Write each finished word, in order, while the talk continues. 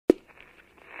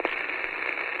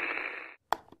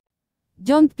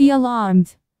Don't be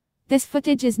alarmed. This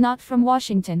footage is not from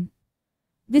Washington.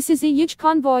 This is a huge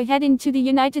convoy heading to the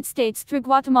United States through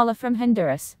Guatemala from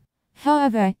Honduras.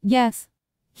 However, yes.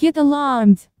 Get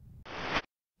alarmed.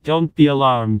 Don't be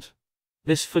alarmed.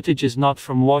 This footage is not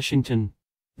from Washington.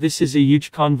 This is a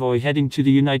huge convoy heading to the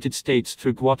United States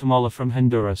through Guatemala from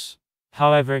Honduras.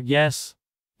 However, yes.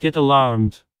 Get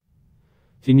alarmed.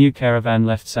 The new caravan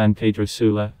left San Pedro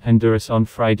Sula, Honduras on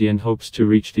Friday and hopes to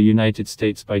reach the United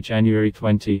States by January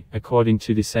 20, according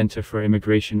to the Center for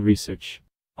Immigration Research.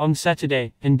 On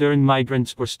Saturday, Honduran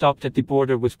migrants were stopped at the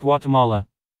border with Guatemala.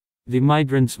 The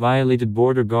migrants violated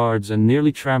border guards and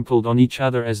nearly trampled on each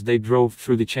other as they drove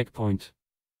through the checkpoint.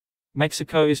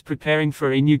 Mexico is preparing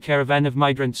for a new caravan of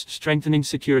migrants, strengthening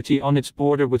security on its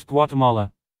border with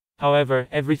Guatemala. However,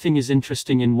 everything is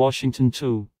interesting in Washington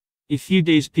too. A few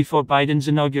days before Biden's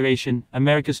inauguration,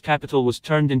 America's capital was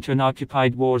turned into an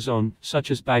occupied war zone, such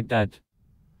as Baghdad.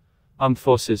 Armed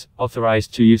forces,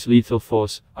 authorized to use lethal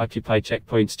force, occupy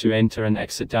checkpoints to enter and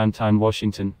exit downtown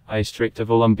Washington, District of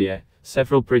Columbia.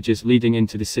 Several bridges leading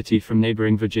into the city from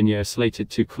neighboring Virginia are slated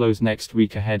to close next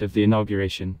week ahead of the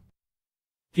inauguration.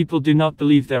 People do not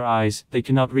believe their eyes, they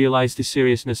cannot realize the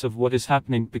seriousness of what is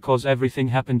happening because everything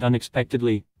happened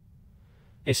unexpectedly.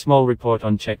 A small report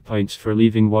on checkpoints for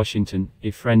leaving Washington. A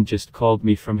friend just called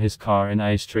me from his car in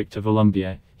District of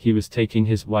Columbia. He was taking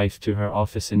his wife to her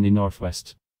office in the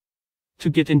northwest.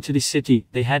 To get into the city,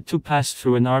 they had to pass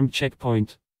through an armed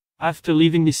checkpoint. After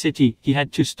leaving the city, he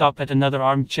had to stop at another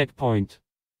armed checkpoint.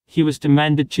 He was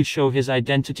demanded to show his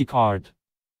identity card.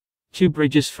 2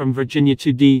 bridges from Virginia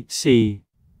to D.C.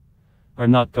 are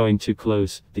not going to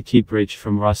close, the Key Bridge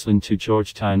from Rosslyn to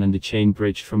Georgetown and the Chain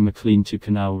Bridge from McLean to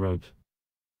Canal Road.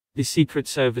 The Secret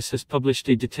Service has published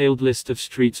a detailed list of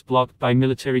streets blocked by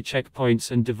military checkpoints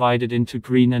and divided into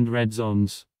green and red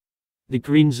zones. The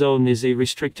green zone is a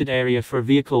restricted area for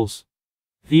vehicles.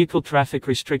 Vehicle traffic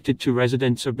restricted to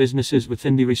residents or businesses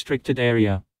within the restricted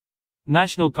area.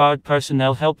 National Guard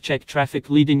personnel help check traffic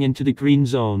leading into the green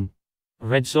zone.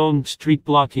 Red zone, street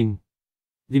blocking.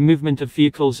 The movement of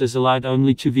vehicles is allowed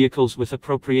only to vehicles with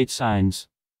appropriate signs.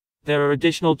 There are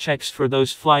additional checks for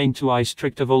those flying to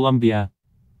District of Columbia.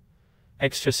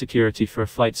 Extra security for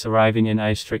flights arriving in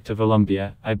District of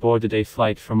Columbia. I boarded a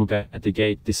flight from Uga. At the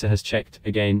gate, DISA has checked,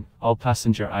 again, all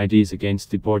passenger IDs against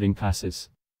the boarding passes.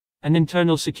 An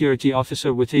internal security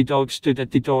officer with a dog stood at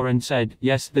the door and said,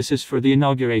 "Yes, this is for the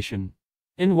inauguration."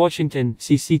 In Washington,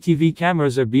 CCTV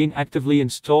cameras are being actively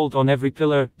installed on every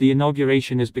pillar. The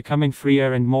inauguration is becoming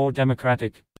freer and more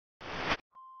democratic.